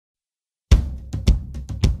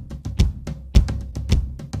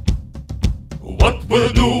What will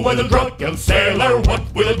you do with a drunken sailor? What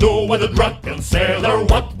will you do with a drunken sailor?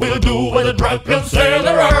 What will you do with a drunken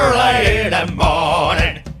sailor early in the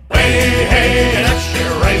morning? Way, hey, and up she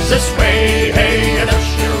rises, way, hey, and up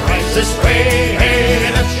she rises, way, hey,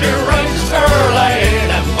 and up she rises early in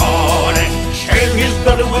the morning. Shave his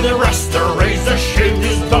belly with a rusty razor, shave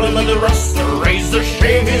his belly with a rusty razor,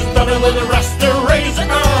 shave his belly with a rusty razor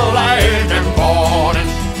early in the morning.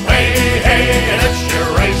 Way, hey, and up she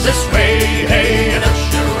rises, way, hey, and up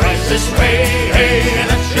she rises, way, hey, and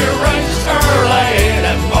up she rises early in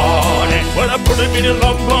the morning. When I put him in a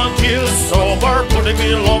lump until he's sober, put him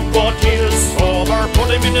in a lump until he's sober, put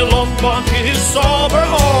him in a lump until he's sober,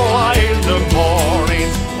 all in the morning.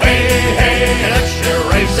 Way, hey, and up she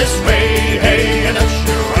rises, way.